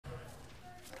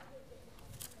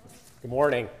Good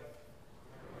morning.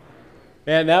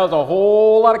 Man, that was a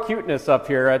whole lot of cuteness up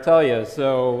here, I tell you.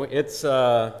 So it's,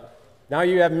 now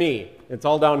you have me. It's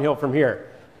all downhill from here.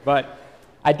 But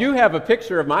I do have a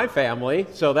picture of my family,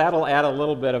 so that'll add a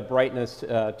little bit of brightness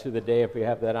to the day if we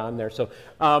have that on there. So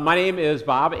my name is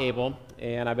Bob Abel,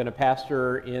 and I've been a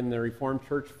pastor in the Reformed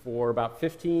Church for about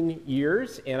 15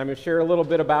 years. And I'm going to share a little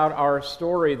bit about our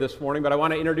story this morning, but I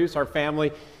want to introduce our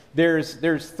family.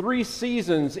 There's 3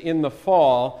 seasons in the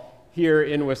fall here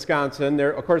in Wisconsin.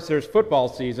 Of course, there's football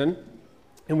season,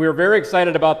 and we were very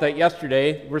excited about that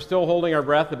yesterday. We're still holding our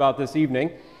breath about this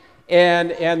evening.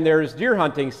 And there's deer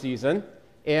hunting season,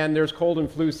 and there's cold and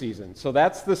flu season. So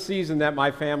that's the season that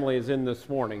my family is in this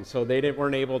morning. So they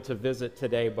weren't able to visit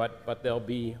today, but they'll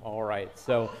be all right.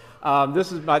 So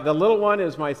this is the little one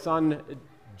is my son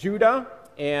Judah,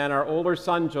 and our older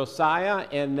son Josiah,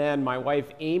 and then my wife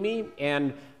Amy,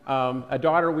 and a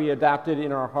daughter we adopted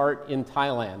in our heart in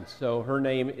Thailand. So her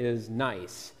name is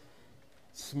Nice.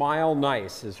 Smile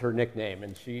Nice is her nickname,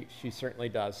 and she certainly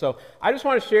does. So I just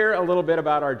want to share a little bit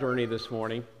about our journey this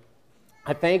morning.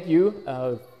 I thank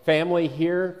you, family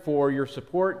here, for your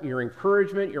support, your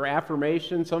encouragement, your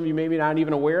affirmation. Some of you may be not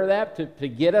even aware of that, to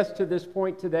get us to this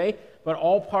point today, but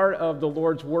all part of the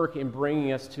Lord's work in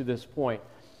bringing us to this point.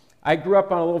 I grew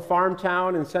up on a little farm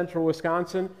town in central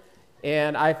Wisconsin,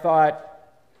 and I thought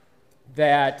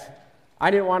that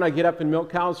I didn't want to get up and milk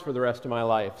cows for the rest of my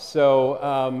life. So,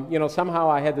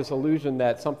 somehow I had this illusion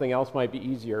that something else might be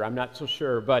easier. I'm not so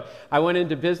sure. But I went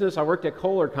into business. I worked at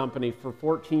Kohler Company for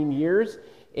 14 years.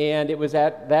 And it was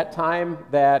at that time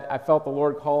that I felt the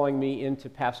Lord calling me into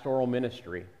pastoral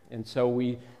ministry. And so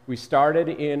we started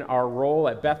in our role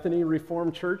at Bethany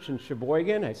Reformed Church in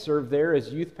Sheboygan. I served there as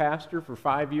youth pastor for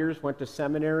 5 years, went to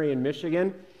seminary in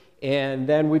Michigan. And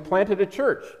then we planted a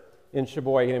church in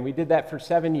Sheboygan, and we did that for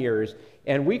 7 years.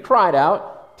 And we cried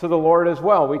out to the Lord as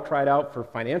well. We cried out for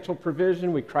financial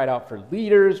provision, we cried out for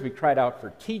leaders, we cried out for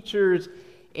teachers,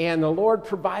 and the Lord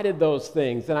provided those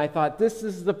things. And I thought, this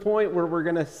is the point where we're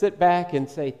going to sit back and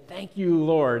say, thank you,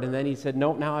 Lord. And then he said,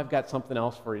 nope, now I've got something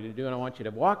else for you to do, and I want you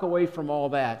to walk away from all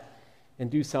that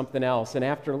and do something else. And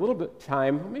after a little bit of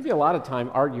time, maybe a lot of time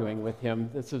arguing with him,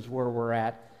 this is where we're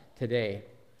at today.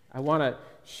 I want to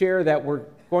share that we're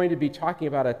going to be talking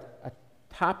about a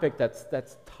topic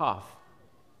that's tough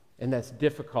and that's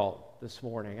difficult this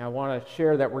morning. I want to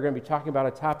share that we're going to be talking about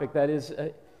a topic that is,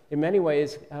 in many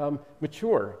ways,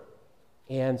 mature.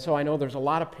 And so I know there's a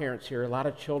lot of parents here, a lot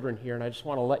of children here, and I just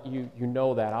want to let you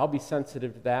know that. I'll be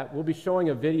sensitive to that. We'll be showing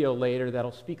a video later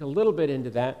that'll speak a little bit into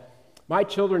that. My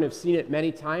children have seen it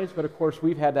many times, but of course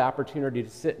we've had the opportunity to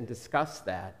sit and discuss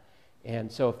that.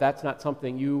 And so if that's not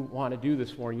something you want to do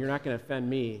this morning, you're not going to offend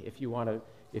me if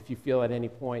you feel at any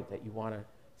point that you want to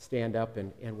stand up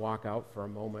and walk out for a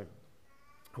moment.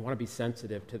 I want to be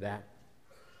sensitive to that.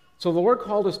 So the Lord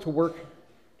called us to work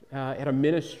at a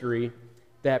ministry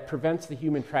that prevents the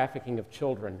human trafficking of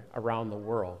children around the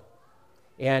world.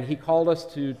 And he called us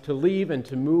to leave and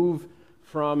to move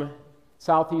from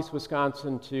southeast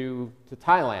Wisconsin to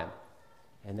Thailand.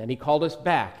 And then he called us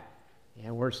back.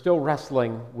 And we're still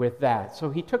wrestling with that. So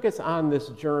he took us on this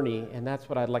journey, and that's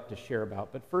what I'd like to share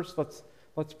about. But first,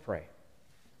 let's pray.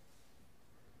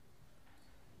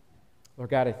 Lord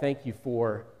God, I thank you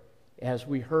for, as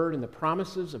we heard in the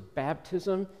promises of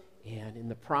baptism and in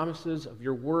the promises of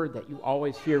your word, that you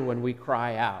always hear when we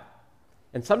cry out.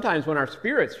 And sometimes when our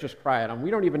spirits just cry out, and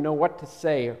we don't even know what to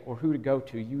say or who to go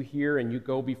to, you hear and you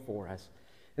go before us.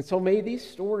 And so may these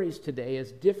stories today,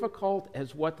 as difficult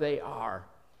as what they are,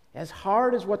 as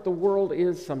hard as what the world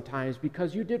is sometimes,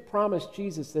 because you did promise,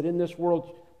 Jesus, that in this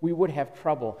world we would have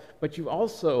trouble. But you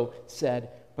also said,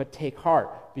 but take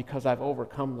heart, because I've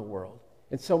overcome the world.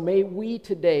 And so may we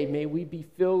today, may we be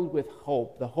filled with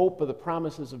hope, the hope of the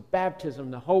promises of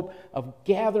baptism, the hope of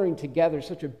gathering together,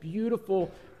 such a beautiful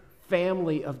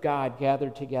family of God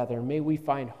gathered together. May we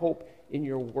find hope in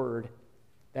your word,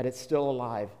 that it's still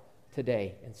alive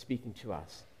today and speaking to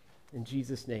us. In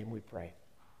Jesus' name we pray.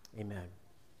 Amen.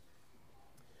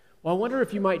 Well, I wonder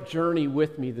if you might journey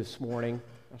with me this morning.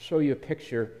 I'll show you a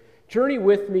picture. Journey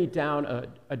with me down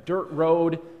a dirt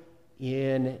road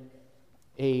in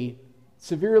a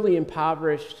severely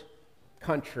impoverished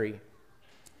country.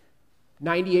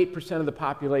 98% of the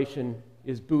population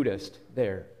is Buddhist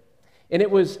there. And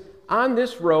it was on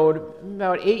this road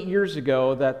about 8 years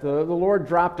ago that the Lord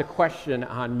dropped a question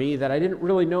on me that I didn't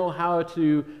really know how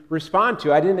to respond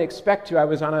to. I didn't expect to. I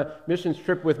was on a missions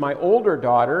trip with my older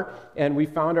daughter, and we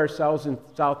found ourselves in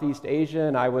Southeast Asia,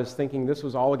 and I was thinking this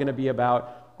was all going to be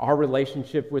about our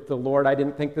relationship with the Lord. I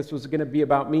didn't think this was going to be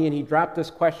about me, and he dropped this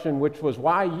question, which was,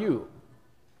 why you?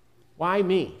 Why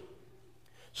me?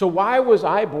 So why was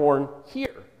I born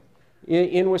here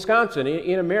in Wisconsin,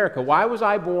 in America? Why was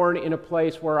I born in a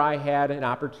place where I had an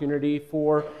opportunity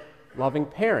for loving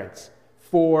parents,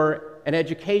 for an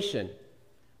education,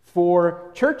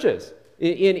 for churches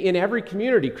in every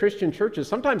community, Christian churches,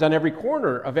 sometimes on every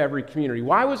corner of every community?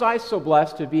 Why was I so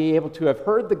blessed to be able to have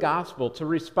heard the gospel, to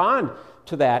respond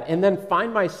to that, and then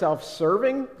find myself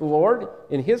serving the Lord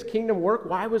in His kingdom work?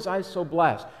 Why was I so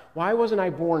blessed? Why wasn't I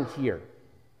born here?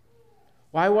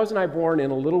 Why wasn't I born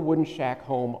in a little wooden shack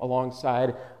home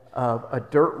alongside of a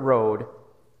dirt road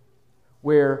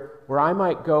where I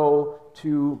might go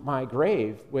to my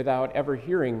grave without ever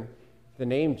hearing the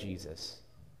name Jesus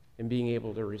and being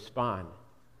able to respond?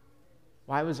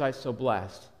 Why was I so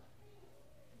blessed?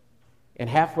 And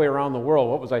halfway around the world,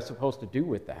 what was I supposed to do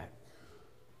with that?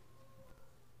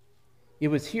 It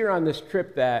was here on this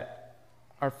trip that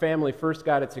our family first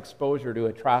got its exposure to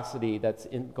atrocity that's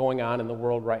going on in the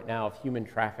world right now of human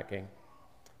trafficking,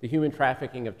 the human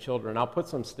trafficking of children. I'll put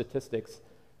some statistics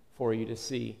for you to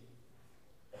see.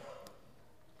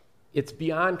 It's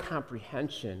beyond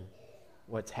comprehension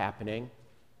what's happening,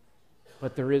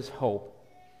 but there is hope.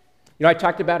 You know, I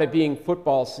talked about it being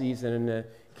football season in the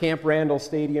Camp Randall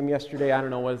Stadium yesterday. I don't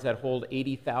know, what does that hold,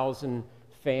 80,000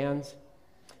 fans?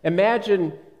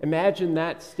 Imagine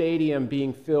that stadium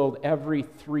being filled every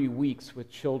 3 weeks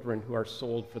with children who are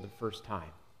sold for the first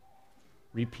time,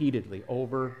 repeatedly,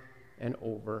 over and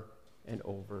over and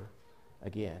over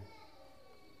again.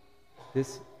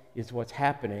 This is what's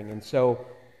happening. And so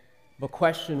the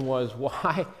question was,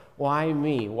 why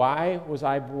me? Why was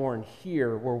I born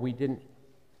here where we didn't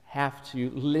have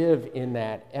to live in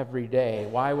that every day?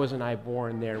 Why wasn't I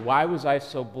born there? Why was I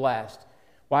so blessed?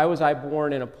 Why was I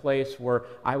born in a place where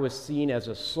I was seen as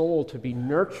a soul to be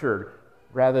nurtured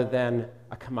rather than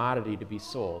a commodity to be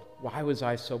sold? Why was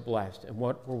I so blessed, and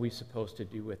what were we supposed to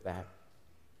do with that?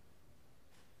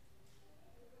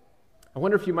 I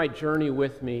wonder if you might journey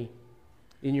with me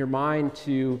in your mind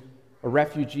to a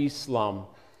refugee slum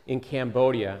in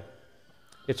Cambodia.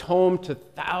 It's home to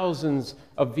thousands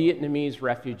of Vietnamese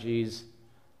refugees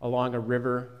along a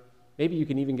river. Maybe you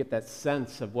can even get that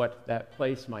sense of what that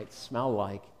place might smell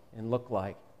like and look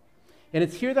like. And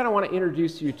it's here that I want to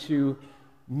introduce you to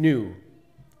New.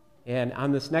 And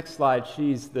on this next slide,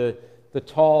 she's the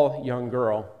tall young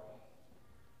girl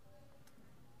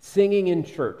singing in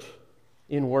church,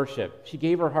 in worship. She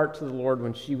gave her heart to the Lord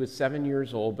when she was 7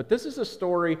 years old. But this is a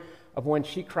story of when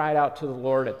she cried out to the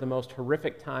Lord at the most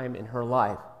horrific time in her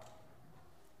life,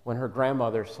 when her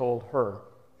grandmother sold her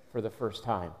for the first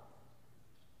time.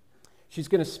 She's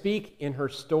going to speak in her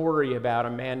story about a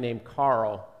man named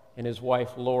Carl and his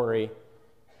wife Lori,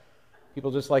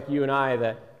 people just like you and I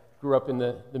that grew up in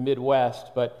the Midwest,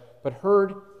 but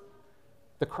heard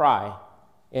the cry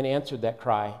and answered that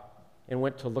cry and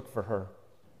went to look for her.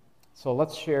 So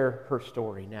let's share her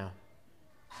story now.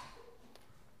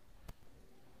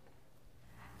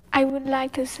 I would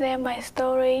like to share my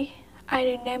story. I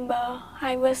remember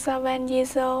I was 7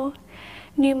 years old.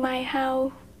 Near my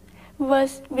house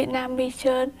was Vietnamese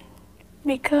church.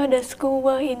 Because the school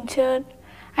were in church,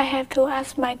 I have to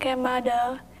ask my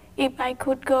grandmother if I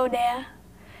could go there.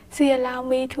 She allowed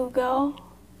me to go.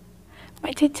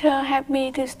 My teacher helped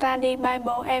me to study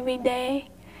Bible every day,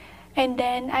 and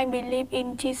then I believed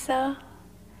in Jesus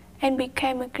and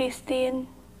became a Christian.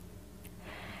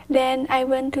 Then I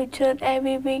went to church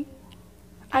every week.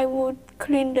 I would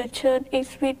clean the church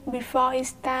each week before it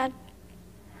started.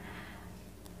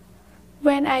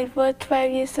 When I was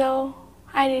 12 years old,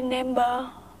 I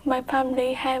remember my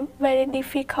family had very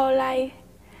difficult life.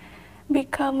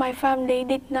 Because my family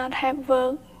did not have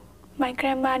work, my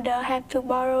grandmother had to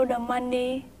borrow the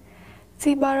money.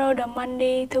 She borrowed the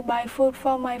money to buy food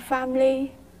for my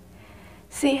family.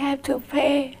 She had to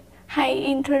pay high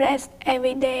interest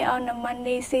every day on the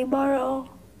money she borrowed.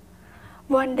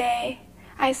 One day,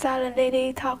 I saw a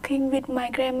lady talking with my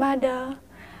grandmother.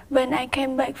 When I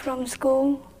came back from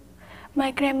school,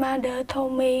 my grandmother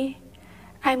told me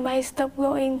I might stop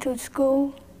going to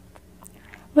school.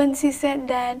 When she said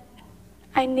that,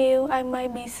 I knew I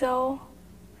might be so.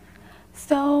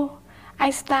 So I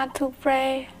started to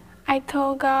pray. I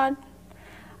told God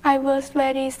I was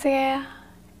very scared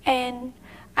and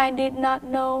I did not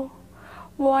know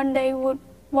what they would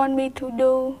want me to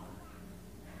do.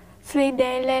 3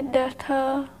 days later,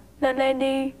 the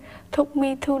lady took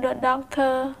me to the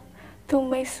doctor to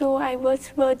make sure I was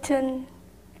virgin.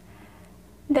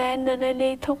 Then the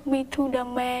lady took me to the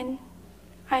man.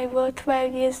 I was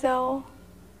 12 years old.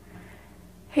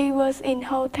 He was in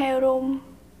hotel room,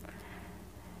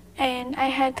 and I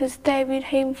had to stay with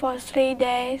him for 3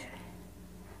 days.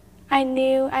 I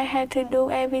knew I had to do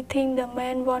everything the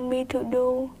man wanted me to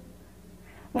do.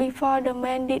 Before the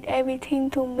man did everything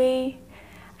to me,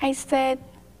 I said,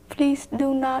 "Please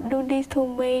do not do this to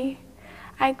me."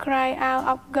 I cried out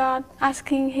of God,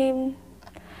 asking Him,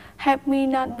 "Help me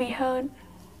not be hurt."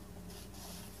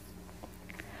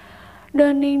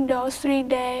 During those 3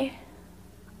 days,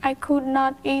 I could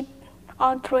not eat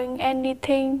or drink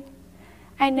anything.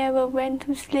 I never went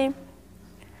to sleep.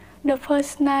 The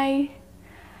first night,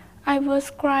 I was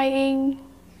crying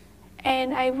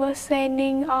and I was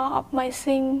saying all of my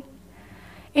sins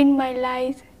in my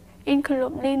life,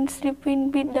 including sleeping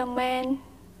with the man.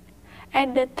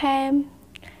 At the time,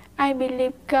 I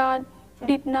believed God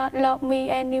did not love me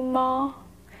anymore.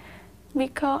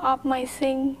 Because of my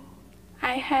sin,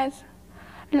 I had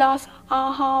lost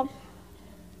all hope.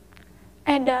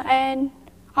 At the end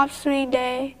of 3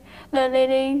 days, the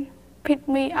lady picked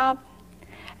me up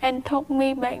and took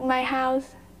me back to my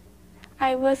house.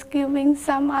 I was giving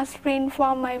some aspirin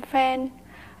for my friend,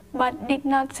 but did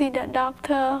not see the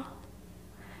doctor.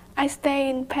 I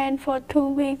stayed in pain for 2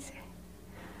 weeks.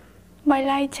 My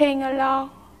life changed a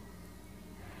lot.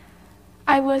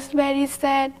 I was very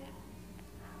sad.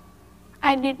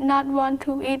 I did not want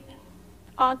to eat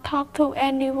or talk to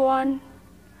anyone.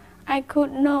 I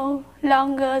could no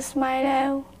longer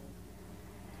smile.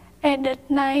 At that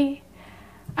night,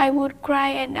 I would cry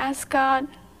and ask God,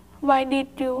 "Why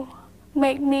did you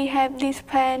make me have this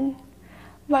pain?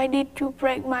 Why did you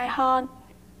break my heart?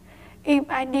 If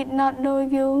I did not know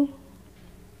you,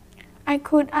 I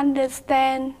could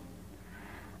understand.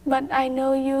 But I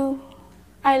know you.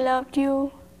 I love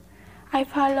you. I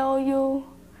follow you.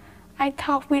 I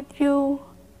talk with you.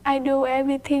 I do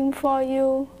everything for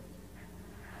you.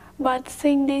 But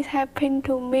since this happened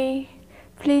to me,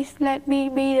 please let me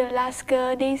be the last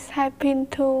girl this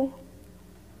happened to."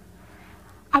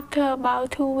 After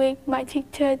about 2 weeks, my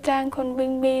teacher Chang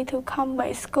convinced me to come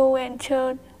back to school and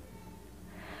church.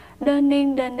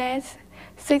 During the next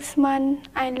 6 months,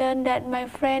 I learned that my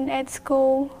friends at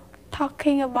school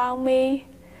talking about me.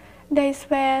 They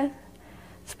were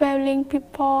spelling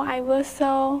people I was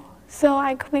so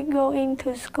I quit going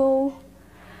to school.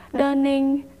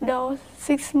 During those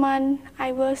 6 months,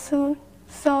 I was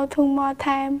so 2 more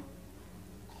times.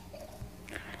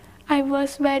 I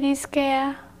was very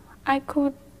scared. I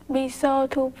could be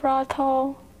sold to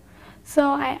brothel.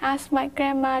 So I asked my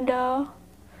grandmother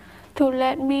to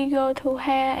let me go to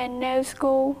hair and nail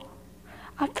school.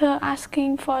 After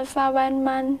asking for 7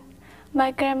 months,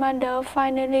 my grandmother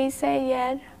finally said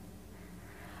yes.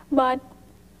 But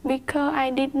because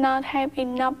I did not have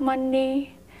enough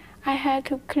money, I had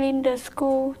to clean the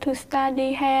school to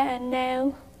study hair and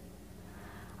nails.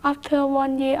 After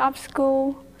 1 year of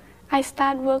school, I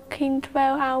started working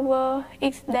 12 hours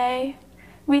each day,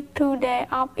 with 2 days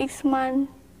off each month.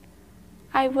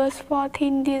 I was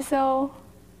 14 years old.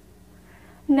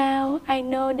 Now I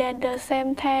know that the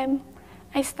same time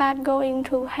I started going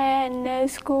to hair and nail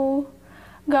school,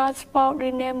 God spoke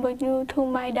 "Remember You" to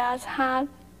my dad's heart.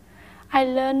 I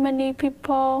learned many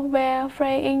people were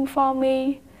praying for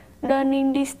me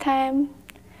during this time.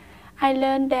 I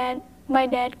learned that my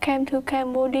dad came to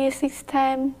Cambodia 6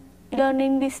 times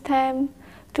during this time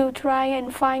to try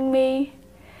and find me.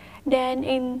 Then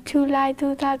in July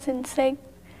 2006,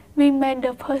 we met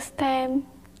the first time.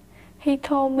 He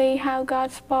told me how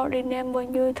God spoke "Remember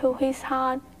You" to his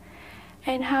heart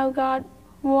and how God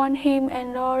wanted him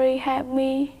and Lori help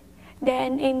me.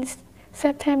 Then in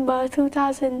September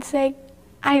 2006,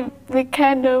 I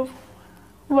became the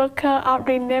worker of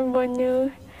 "Remember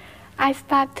You." I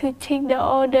started to teach the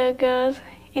older girls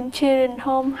in children's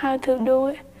home how to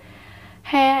do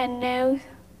hair and nails.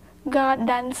 God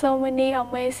done so many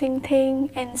amazing things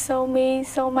and showed me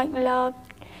so much love.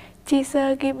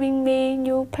 Jesus giving me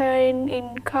new parents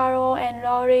in Carol and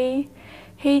Lori.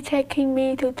 He taking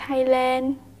me to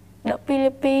Thailand, the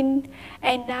Philippines,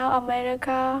 and now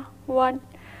America. What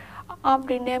of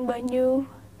 "Remember You"?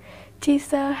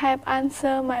 Jesus have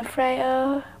answered my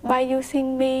prayer by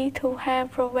using me to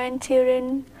help prevent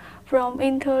children from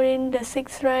entering the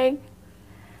 6th grade.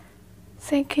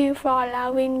 Thank you for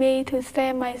allowing me to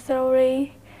share my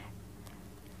story.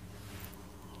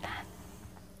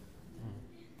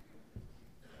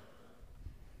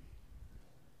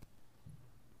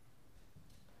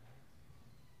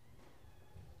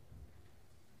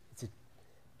 It's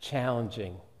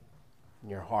challenging in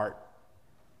your heart,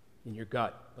 in your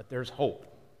gut, but there's hope.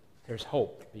 There's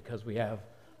hope because we have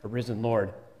a risen Lord.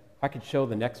 If I could show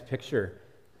the next picture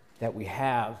that we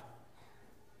have.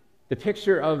 The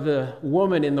picture of the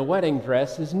woman in the wedding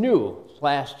dress is new.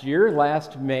 Last year,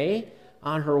 last May,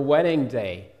 on her wedding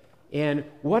day. And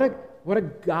what a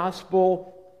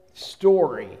gospel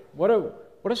story. What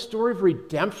a story of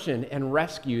redemption and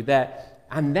rescue, that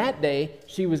on that day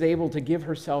she was able to give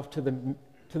herself to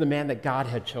the man that God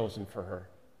had chosen for her,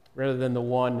 rather than the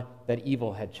one that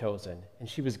evil had chosen. And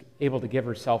she was able to give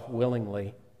herself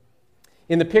willingly.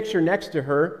 In the picture next to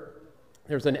her,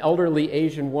 there's an elderly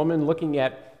Asian woman looking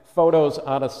at photos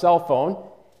on a cell phone,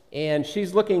 and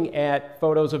she's looking at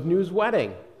photos of New's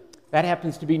wedding. That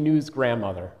happens to be New's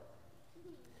grandmother.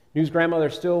 New's grandmother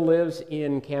still lives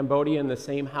in Cambodia in the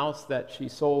same house that she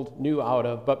sold New out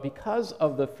of, but because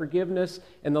of the forgiveness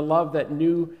and the love that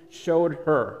New showed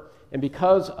her, and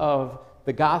because of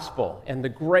the gospel and the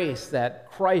grace that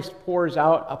Christ pours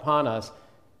out upon us,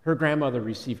 her grandmother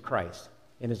received Christ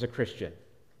and is a Christian.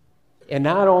 And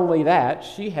not only that,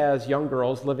 she has young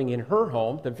girls living in her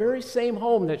home, the very same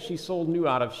home that she sold New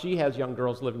out of. She has young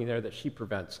girls living there that she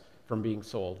prevents from being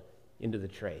sold into the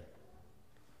trade.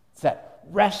 It's that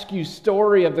rescue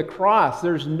story of the cross.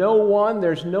 There's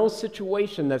no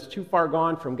situation that's too far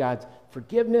gone from God's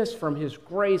forgiveness, from His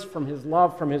grace, from His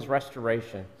love, from His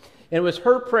restoration. And it was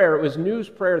her prayer, it was New's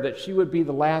prayer, that she would be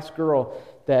the last girl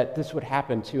that this would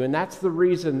happen to. And that's the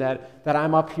reason that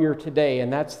I'm up here today.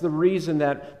 And that's the reason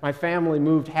that my family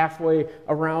moved halfway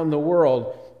around the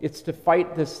world. It's to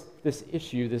fight this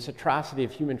issue, this atrocity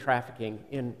of human trafficking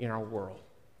in our world.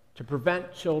 To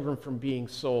prevent children from being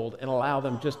sold and allow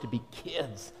them just to be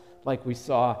kids like we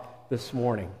saw this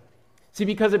morning. See,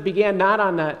 because it began not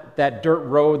on that dirt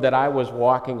road that I was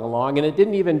walking along, and it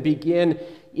didn't even begin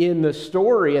in the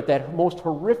story at that most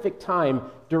horrific time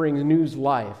during New's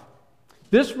life.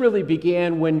 This really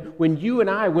began when you and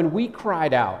I, when we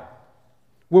cried out,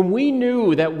 when we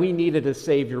knew that we needed a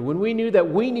Savior, when we knew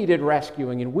that we needed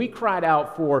rescuing, and we cried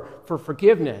out for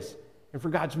forgiveness and for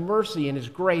God's mercy and His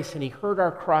grace, and He heard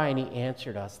our cry and He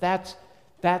answered us.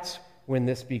 That's when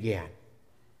this began.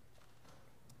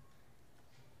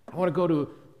 I want to go to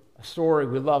a story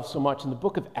we love so much in the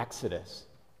book of Exodus.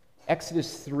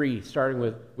 Exodus 3, starting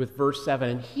with verse 7.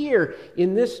 And here,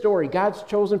 in this story, God's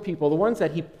chosen people, the ones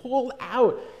that He pulled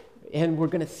out and were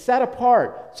going to set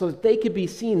apart so that they could be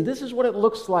seen. This is what it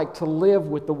looks like to live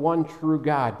with the one true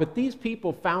God. But these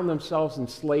people found themselves in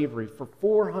slavery for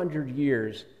 400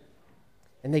 years.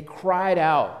 And they cried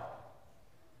out,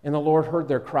 and the Lord heard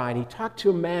their cry. And He talked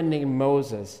to a man named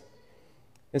Moses.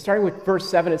 And starting with verse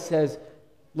 7, it says,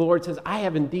 the Lord says, I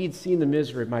have indeed seen the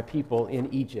misery of my people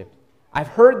in Egypt. I've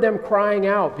heard them crying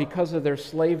out because of their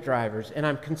slave drivers, and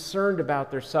I'm concerned about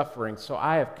their suffering, so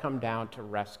I have come down to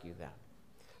rescue them.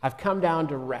 I've come down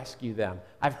to rescue them.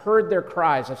 I've heard their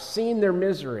cries. I've seen their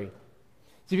misery.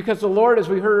 See, because the Lord, as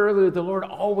we heard earlier, the Lord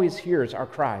always hears our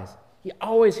cries. He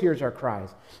always hears our cries.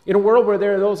 In a world where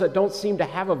there are those that don't seem to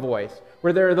have a voice,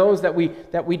 where there are those that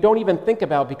we don't even think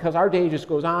about because our day just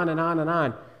goes on and on and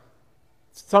on,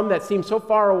 some that seem so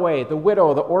far away, the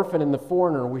widow, the orphan, and the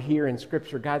foreigner, we hear in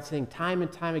Scripture God saying time and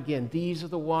time again, these are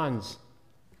the ones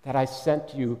that I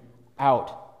sent you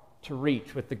out to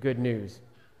reach with the good news.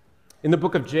 In the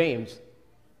book of James,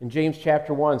 in James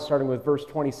chapter 1, starting with verse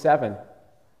 27,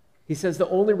 he says the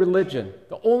only religion,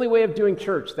 the only way of doing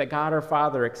church that God our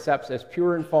Father accepts as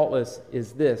pure and faultless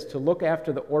is this, to look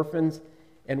after the orphans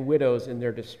and widows in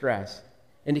their distress,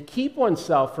 and to keep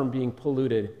oneself from being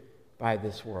polluted by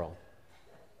this world.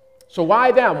 So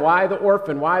why them? Why the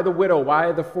orphan? Why the widow?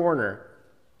 Why the foreigner?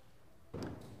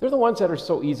 They're the ones that are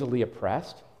so easily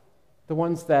oppressed, the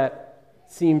ones that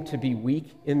seem to be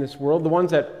weak in this world, the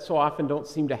ones that so often don't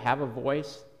seem to have a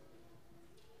voice.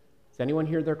 Does anyone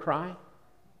hear their cry?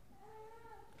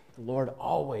 The Lord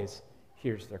always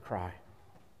hears their cry.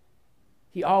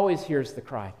 He always hears the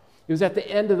cry. It was at the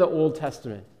end of the Old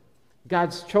Testament.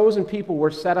 God's chosen people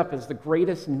were set up as the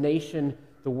greatest nation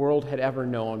the world had ever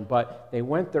known, but they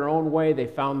went their own way. They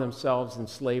found themselves in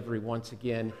slavery once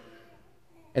again,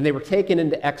 and they were taken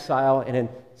into exile. And in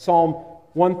Psalm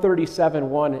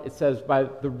 137:1, it says, by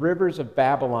the rivers of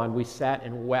Babylon we sat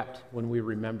and wept when we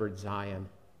remembered Zion.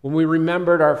 When we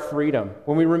remembered our freedom,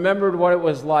 when we remembered what it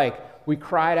was like, we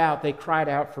cried out. They cried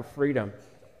out for freedom.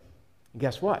 And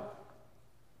guess what?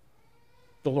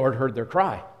 The Lord heard their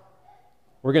cry.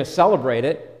 We're going to celebrate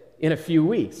it in a few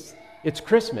weeks. It's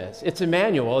Christmas. It's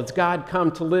Emmanuel. It's God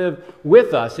come to live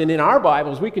with us. And in our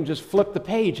Bibles, we can just flip the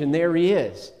page, and there He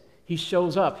is. He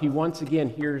shows up. He once again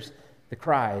hears the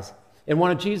cries. And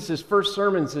one of Jesus' first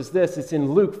sermons is this. It's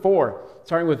in Luke 4,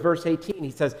 starting with verse 18.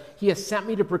 He says, He has sent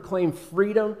me to proclaim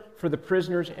freedom for the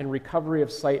prisoners and recovery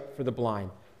of sight for the blind,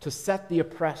 to set the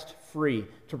oppressed free,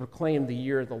 to proclaim the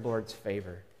year of the Lord's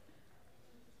favor.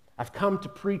 I've come to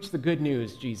preach the good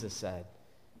news, Jesus said,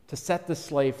 to set the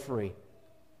slave free,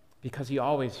 because He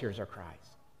always hears our cries.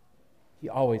 He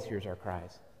always hears our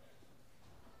cries.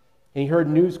 And he heard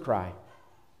Nu's cry.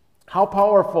 How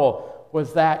powerful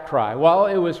was that cry? Well,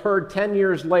 it was heard 10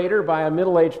 years later by a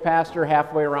middle-aged pastor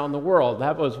halfway around the world.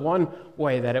 That was one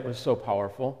way that it was so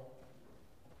powerful.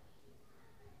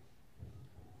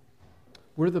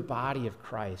 We're the body of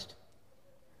Christ.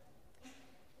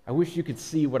 I wish you could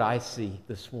see what I see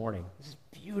this morning. This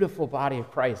beautiful body of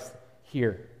Christ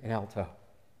here in Alto.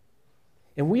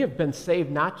 And we have been saved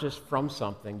not just from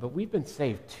something, but we've been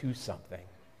saved to something.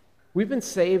 We've been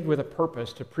saved with a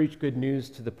purpose to preach good news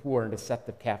to the poor and to set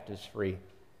the captives free.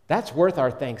 That's worth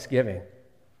our thanksgiving.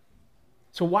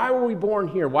 So why were we born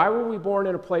here? Why were we born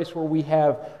in a place where we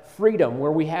have freedom,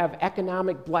 where we have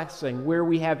economic blessing, where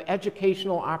we have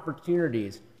educational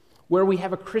opportunities, where we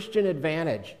have a Christian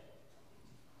advantage?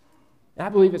 And I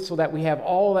believe it's so that we have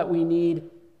all that we need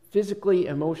physically,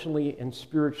 emotionally, and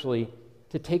spiritually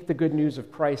to take the good news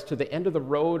of Christ to the end of the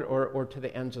road or to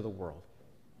the ends of the world.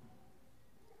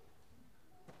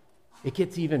 It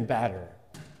gets even better.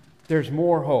 There's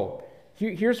more hope.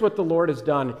 Here's what the Lord has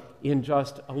done in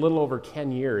just a little over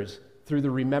 10 years through the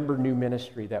Remember New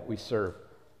ministry that we serve.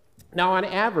 Now, on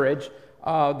average,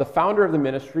 the founder of the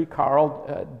ministry,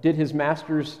 Carl, did his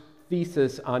master's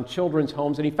thesis on children's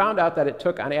homes, and he found out that it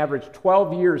took, on average,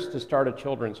 12 years to start a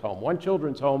children's home. One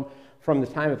children's home from the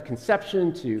time of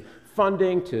conception to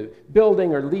funding to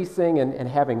building or leasing and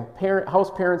having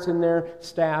house parents in there,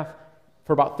 staff,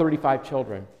 for about 35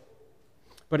 children.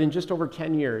 But in just over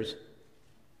 10 years,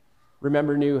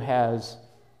 Remember New has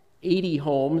 80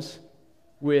 homes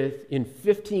in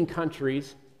 15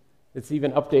 countries. It's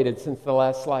even updated since the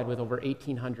last slide with over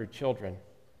 1,800 children.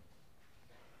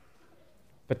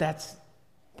 But that's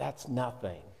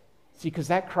nothing. See, because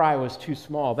that cry was too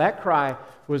small. That cry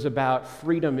was about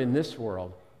freedom in this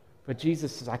world. But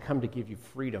Jesus says, I come to give you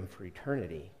freedom for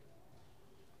eternity.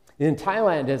 In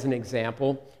Thailand, as an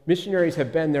example, missionaries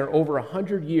have been there over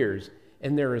 100 years,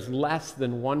 and there is less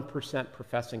than 1%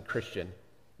 professing Christian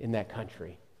in that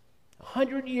country.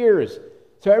 100 years.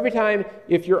 So every time,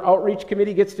 if your outreach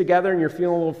committee gets together and you're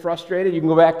feeling a little frustrated, you can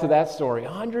go back to that story.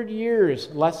 100 years,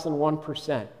 less than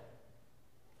 1%.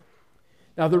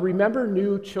 Now, the Remember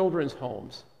New children's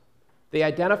homes, they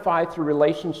identify through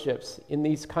relationships in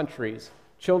these countries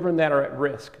children that are at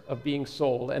risk of being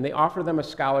sold, and they offer them a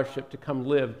scholarship to come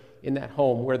live in that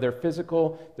home where their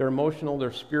physical, their emotional,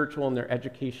 their spiritual, and their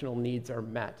educational needs are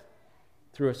met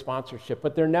through a sponsorship.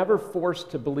 But they're never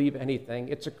forced to believe anything.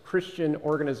 It's a Christian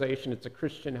organization, it's a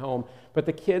Christian home, but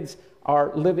the kids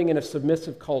are living in a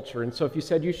submissive culture. And so if you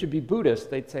said you should be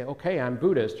Buddhist, they'd say, okay, I'm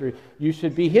Buddhist, or you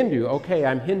should be Hindu, okay,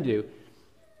 I'm Hindu.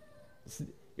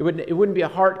 It wouldn't be a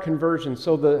heart conversion.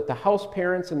 So the house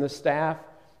parents and the staff,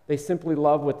 they simply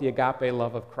love with the agape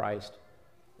love of Christ,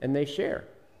 and they share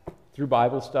through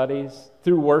Bible studies,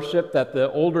 through worship that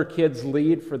the older kids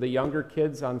lead for the younger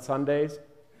kids on Sundays,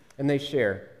 and they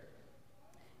share.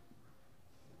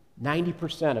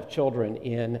 90% of children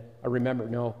in a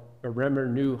Remember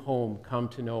New home come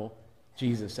to know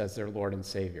Jesus as their Lord and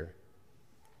Savior.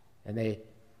 And they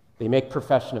make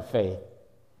profession of faith.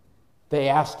 They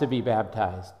ask to be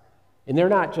baptized. And they're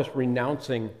not just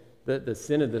renouncing the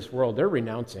sin of this world, they're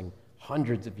renouncing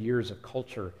hundreds of years of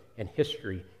culture and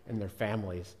history and their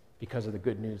families because of the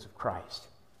good news of Christ.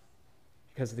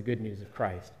 Because of the good news of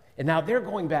Christ. And now they're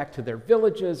going back to their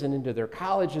villages and into their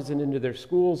colleges and into their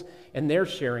schools, and they're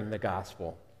sharing the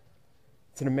gospel.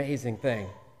 It's an amazing thing.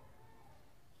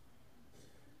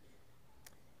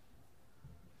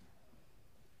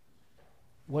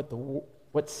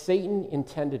 What Satan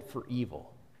intended for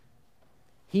evil,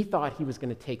 he thought he was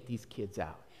going to take these kids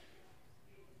out.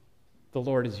 The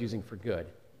Lord is using for good.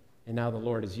 And now the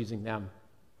Lord is using them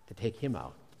to take him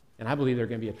out. And I believe they're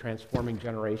going to be a transforming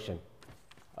generation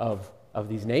of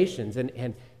these nations. And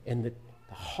the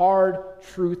hard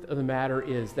truth of the matter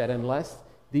is that unless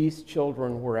these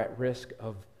children were at risk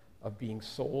of being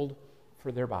sold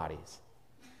for their bodies,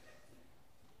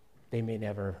 they may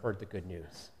never have heard the good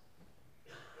news.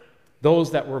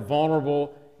 Those that were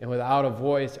vulnerable and without a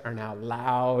voice are now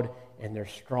loud and they're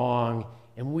strong,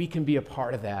 and we can be a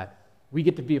part of that.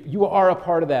 You are a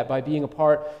part of that by being a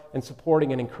part and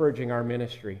supporting and encouraging our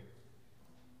ministry.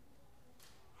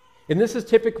 And this is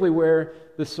typically where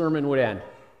the sermon would end.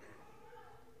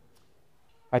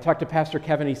 I talked to Pastor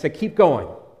Kevin, he said, keep going.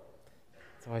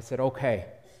 So I said, okay.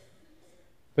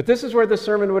 But this is where the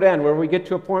sermon would end, where we get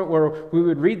to a point where we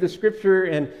would read the scripture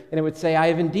and it would say, I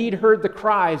have indeed heard the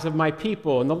cries of my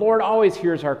people. And the Lord always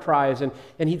hears our cries. And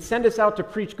he'd send us out to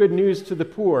preach good news to the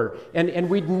poor. And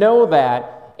we'd know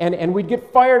that. And we'd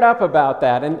get fired up about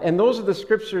that. And those are the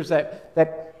scriptures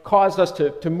that caused us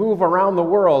to move around the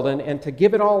world and to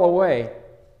give it all away.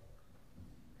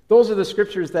 Those are the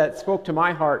scriptures that spoke to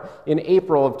my heart in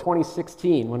April of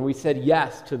 2016 when we said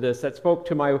yes to this, that spoke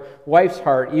to my wife's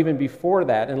heart even before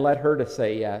that and led her to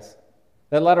say yes.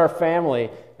 That led our family,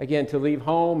 again, to leave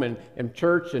home and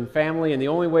church and family, and the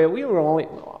only way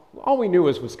all we knew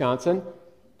was Wisconsin,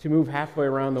 to move halfway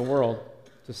around the world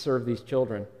to serve these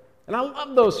children. And I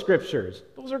love those scriptures.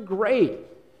 Those are great.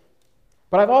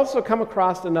 But I've also come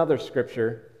across another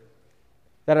scripture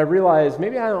that I realize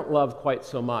maybe I don't love quite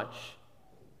so much.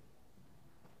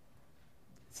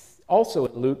 It's also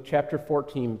in Luke chapter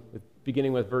 14,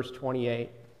 beginning with verse 28,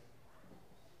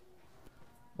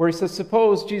 where he says,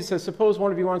 Jesus says, suppose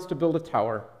one of you wants to build a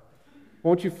tower.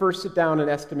 Won't you first sit down and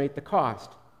estimate the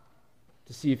cost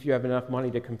to see if you have enough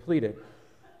money to complete it?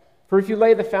 For if you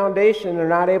lay the foundation and are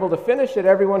not able to finish it,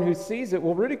 everyone who sees it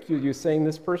will ridicule you, saying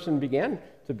this person began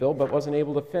to build but wasn't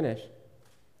able to finish.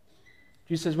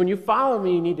 Jesus says, when you follow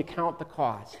me, you need to count the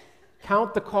cost.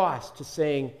 Count the cost to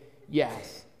saying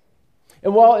yes.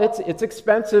 And while it's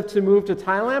expensive to move to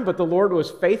Thailand, but the Lord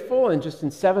was faithful, and just in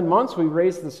 7 months we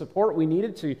raised the support we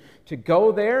needed to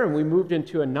go there, and we moved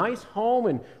into a nice home,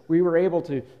 and we were able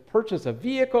to purchase a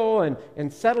vehicle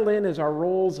and settle in as our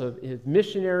roles of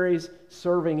missionaries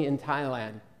serving in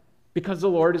Thailand. Because the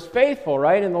Lord is faithful,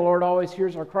 right? And the Lord always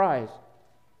hears our cries.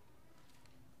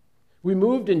 We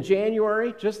moved in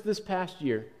January, just this past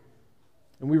year,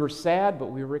 and we were sad, but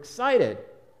we were excited.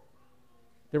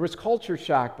 There was culture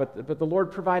shock, but the Lord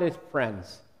provided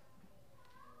friends.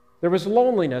 There was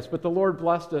loneliness, but the Lord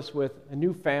blessed us with a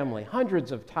new family,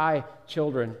 hundreds of Thai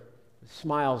children with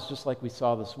smiles just like we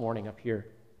saw this morning up here.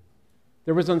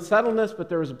 There was unsettledness, but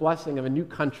there was a blessing of a new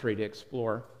country to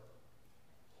explore.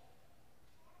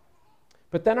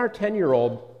 But then our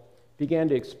 10-year-old began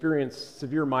to experience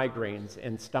severe migraines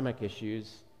and stomach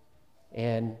issues,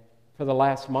 and for the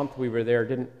last month we were there,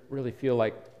 didn't really feel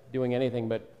like doing anything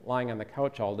but lying on the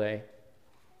couch all day.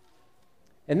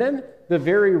 And then the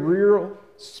very real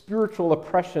spiritual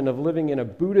oppression of living in a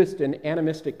Buddhist and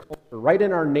animistic culture right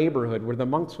in our neighborhood, where the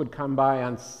monks would come by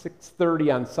on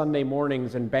 6:30 on Sunday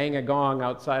mornings and bang a gong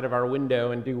outside of our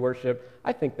window and do worship.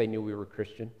 I think they knew we were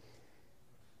Christian.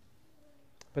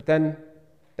 But then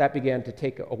that began to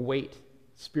take a weight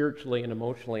spiritually and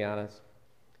emotionally on us.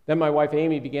 Then my wife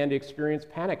Amy began to experience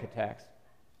panic attacks.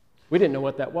 We didn't know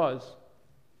what that was.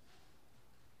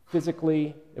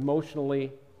 Physically,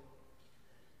 emotionally,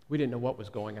 we didn't know what was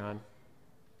going on.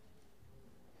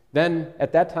 Then,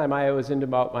 at that time, I was into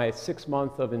about my 6th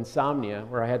month of insomnia,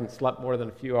 where I hadn't slept more than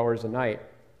a few hours a night.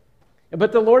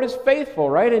 But the Lord is faithful,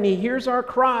 right? And He hears our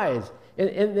cries.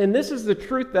 And this is the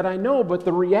truth that I know, but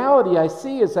the reality I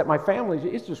see is that my family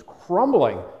is just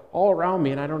crumbling all around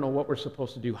me, and I don't know what we're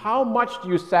supposed to do. How much do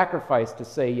you sacrifice to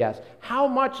say yes? How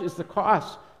much is the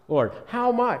cost, Lord?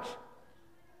 How much?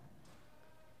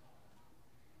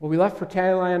 Well, we left for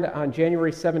Thailand on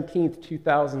January 17th,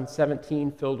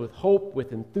 2017, filled with hope,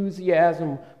 with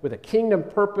enthusiasm, with a kingdom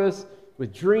purpose,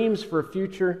 with dreams for a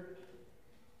future.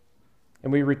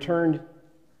 And we returned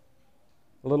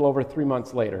a little over 3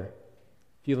 months later,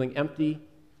 feeling empty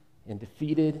and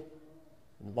defeated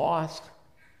and lost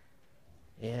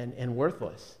and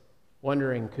worthless,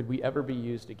 wondering, could we ever be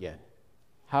used again?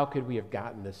 How could we have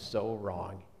gotten this so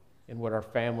wrong? And would our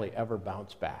family ever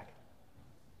bounce back?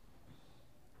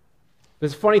 The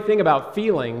funny thing about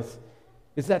feelings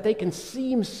is that they can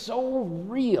seem so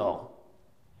real,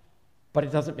 but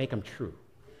it doesn't make them true.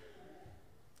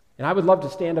 And I would love to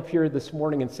stand up here this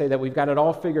morning and say that we've got it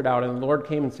all figured out, and the Lord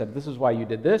came and said, this is why you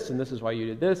did this, and this is why you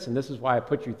did this, and this is why I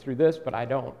put you through this, but I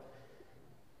don't.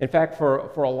 In fact,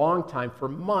 for a long time, for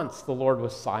months, the Lord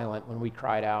was silent when we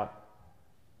cried out.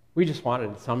 We just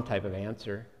wanted some type of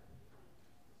answer.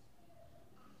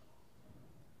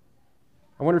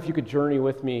 I wonder if you could journey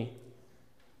with me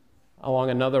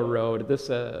along another road,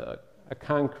 a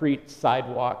concrete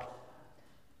sidewalk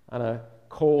on a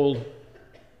cold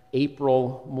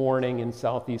April morning in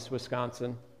southeast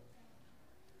Wisconsin.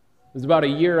 It was about a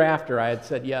year after I had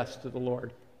said yes to the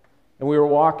Lord. And we were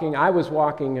walking, I was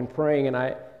walking and praying, and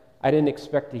I didn't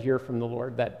expect to hear from the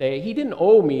Lord that day. He didn't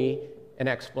owe me an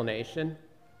explanation,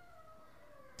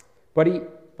 but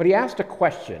he asked a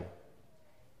question.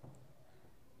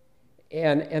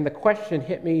 And the question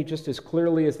hit me just as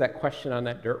clearly as that question on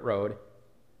that dirt road.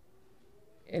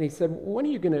 And he said, when are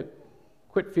you going to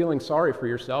quit feeling sorry for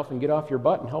yourself and get off your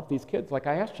butt and help these kids like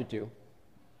I asked you to?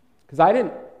 Because I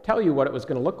didn't tell you what it was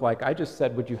going to look like. I just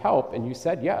said, would you help? And you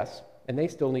said yes, and they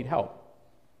still need help.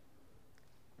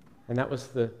 And that was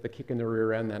the kick in the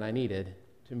rear end that I needed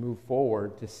to move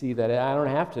forward, to see that I don't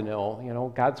have to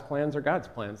know. God's plans are God's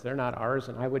plans. They're not ours,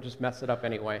 and I would just mess it up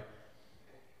anyway.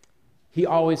 He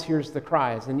always hears the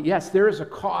cries. And yes, there is a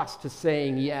cost to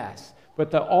saying yes,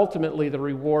 but ultimately the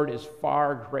reward is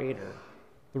far greater.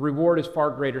 The reward is far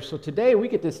greater. So today we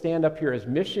get to stand up here as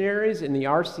missionaries in the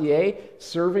RCA,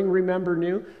 serving Remember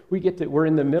New. We're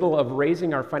in the middle of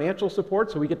raising our financial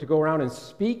support, so we get to go around and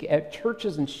speak at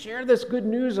churches and share this good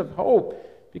news of hope.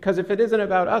 Because if it isn't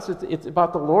about us, it's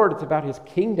about the Lord. It's about His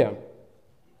kingdom.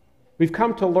 We've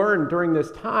come to learn during this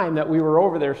time that we were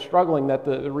over there struggling, that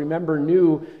the Remember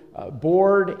New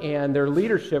board and their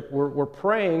leadership were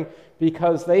praying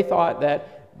because they thought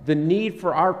that the need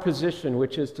for our position,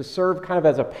 which is to serve kind of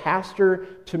as a pastor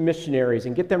to missionaries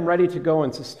and get them ready to go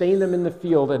and sustain them in the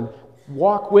field and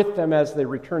walk with them as they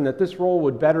return, that this role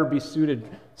would better be suited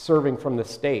serving from the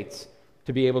States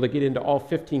to be able to get into all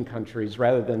 15 countries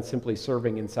rather than simply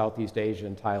serving in Southeast Asia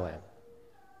and Thailand.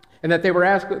 And that they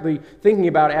were thinking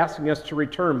about asking us to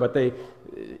return, but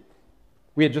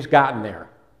we had just gotten there.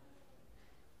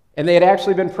 And they had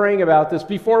actually been praying about this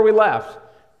before we left,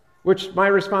 which my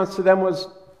response to them was,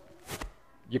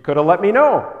 you could have let me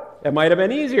know. It might have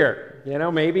been easier.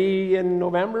 Maybe in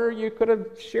November you could have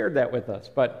shared that with us.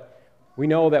 But we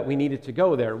know that we needed to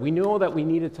go there. We know that we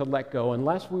needed to let go.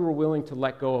 Unless we were willing to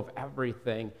let go of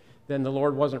everything, then the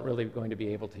Lord wasn't really going to be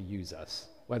able to use us,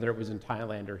 whether it was in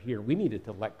Thailand or here. We needed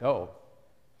to let go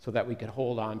so that we could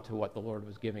hold on to what the Lord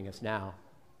was giving us now.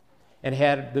 And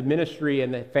had the ministry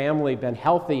and the family been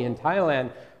healthy in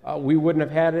Thailand, we wouldn't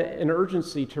have had an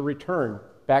urgency to return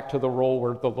back to the role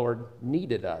where the Lord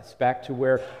needed us, back to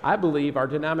where I believe our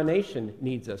denomination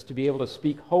needs us, to be able to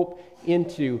speak hope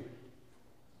into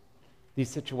these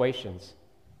situations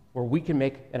where we can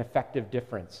make an effective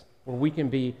difference, where we can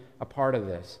be a part of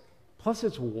this. Plus,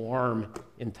 it's warm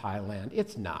in Thailand.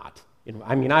 It's not.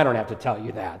 I don't have to tell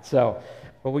you that.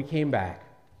 But we came back.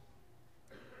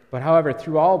 But however,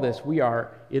 through all this, we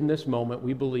are, in this moment,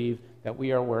 we believe that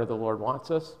we are where the Lord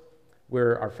wants us,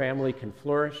 where our family can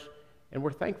flourish, and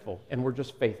we're thankful, and we're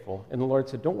just faithful. And the Lord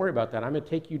said, don't worry about that. I'm going to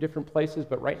take you different places,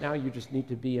 but right now you just need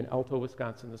to be in Alto,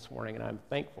 Wisconsin this morning, and I'm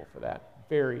thankful for that.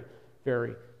 Very,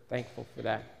 very thankful for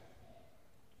that.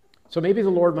 So maybe the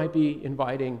Lord might be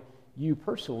inviting you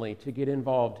personally to get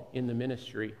involved in the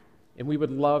ministry, and we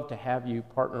would love to have you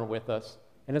partner with us.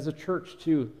 And as a church,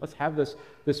 too, let's have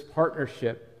this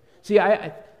partnership. See,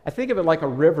 I think of it like a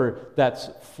river that's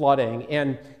flooding,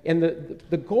 and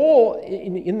the goal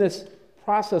in this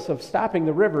process of stopping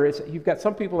the river is you've got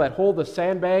some people that hold the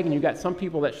sandbag, and you've got some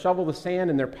people that shovel the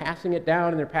sand, and they're passing it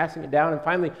down, and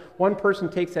finally one person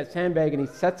takes that sandbag and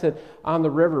he sets it on the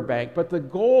riverbank. But the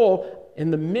goal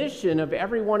and the mission of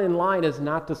everyone in line is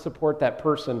not to support that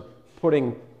person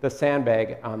putting the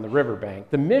sandbag on the riverbank.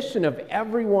 The mission of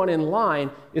everyone in line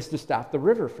is to stop the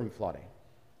river from flooding.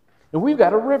 And we've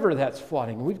got a river that's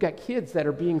flooding, and we've got kids that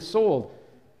are being sold.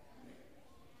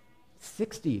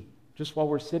 60 just while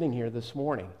we're sitting here this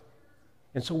morning.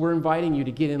 And so we're inviting you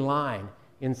to get in line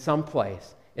in some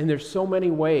place. And there's so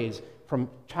many ways, from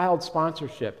child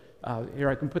sponsorship. Here,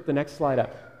 I can put the next slide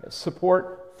up.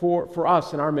 Support for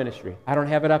us in our ministry. I don't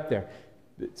have it up there.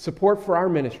 Support for our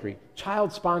ministry.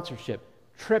 Child sponsorship.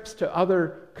 Trips to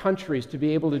other countries to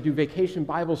be able to do vacation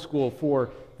Bible school for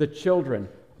the children.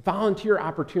 Volunteer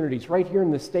opportunities right here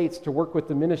in the States to work with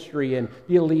the ministry and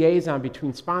be a liaison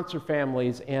between sponsor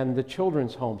families and the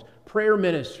children's homes. Prayer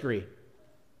ministry,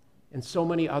 and so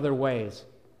many other ways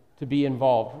to be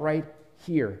involved right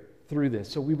here through this.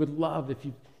 So we would love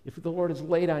if the Lord has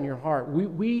laid on your heart.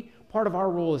 Part of our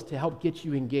role is to help get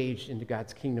you engaged into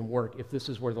God's kingdom work if this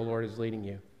is where the Lord is leading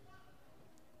you.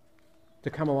 To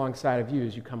come alongside of you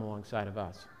as you come alongside of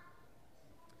us.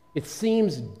 It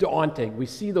seems daunting. We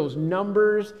see those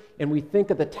numbers and we think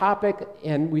of the topic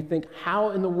and we think,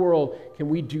 how in the world can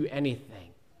we do anything?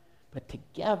 But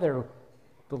together,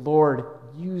 the Lord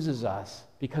uses us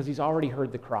because He's already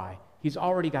heard the cry. He's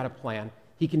already got a plan.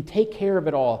 He can take care of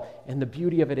it all. And the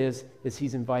beauty of it is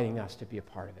He's inviting us to be a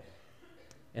part of it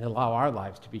and allow our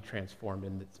lives to be transformed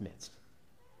in its midst.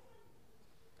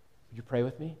 Would you pray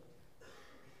with me?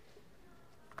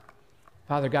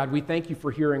 Father God, we thank you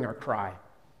for hearing our cry.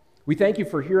 We thank you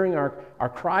for hearing our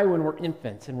cry when we're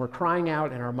infants and we're crying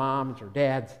out and our moms or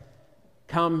dads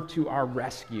come to our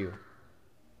rescue.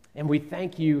 And we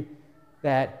thank you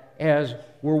that as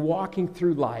we're walking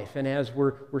through life and as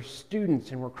we're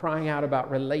students and we're crying out about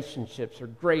relationships or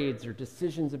grades or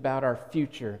decisions about our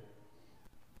future,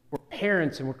 we're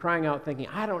parents and we're crying out thinking,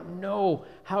 I don't know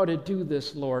how to do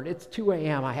this, Lord. It's 2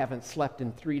 a.m. I haven't slept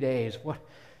in 3 days.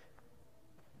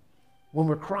 When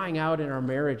we're crying out in our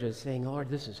marriages saying, Lord,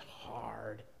 this is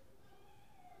hard.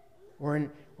 or in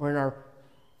our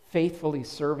faithfully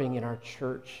serving in our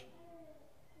church,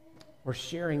 or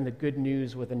sharing the good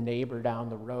news with a neighbor down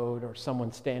the road or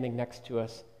someone standing next to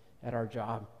us at our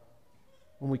job.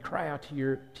 When we cry out to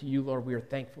you, Lord, we are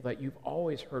thankful that you've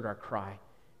always heard our cry,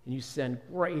 and you send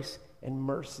grace and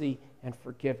mercy and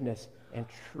forgiveness and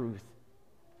truth.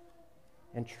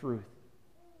 And truth.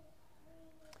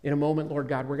 In a moment, Lord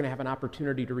God, we're going to have an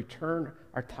opportunity to return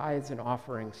our tithes and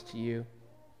offerings to you.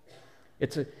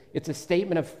 It's a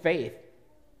statement of faith,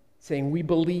 saying we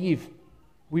believe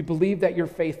that you're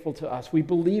faithful to us. We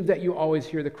believe that you always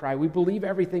hear the cry. We believe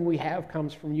everything we have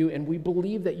comes from you, and we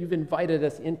believe that you've invited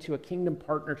us into a kingdom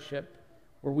partnership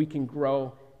where we can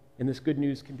grow and this good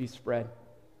news can be spread.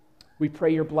 We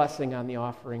pray your blessing on the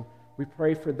offering. We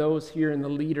pray for those here and the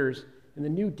leaders and the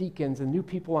new deacons and new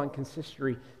people on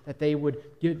consistory, that they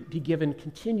would be given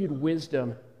continued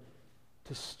wisdom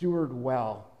to steward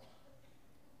well.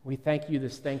 We thank you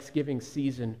this Thanksgiving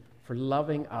season for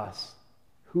loving us.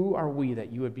 Who are we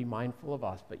that you would be mindful of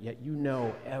us, but yet you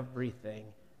know everything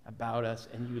about us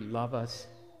and you love us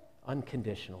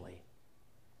unconditionally.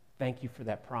 Thank you for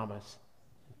that promise.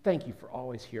 Thank you for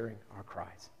always hearing our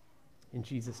cries. In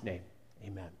Jesus' name,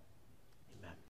 amen.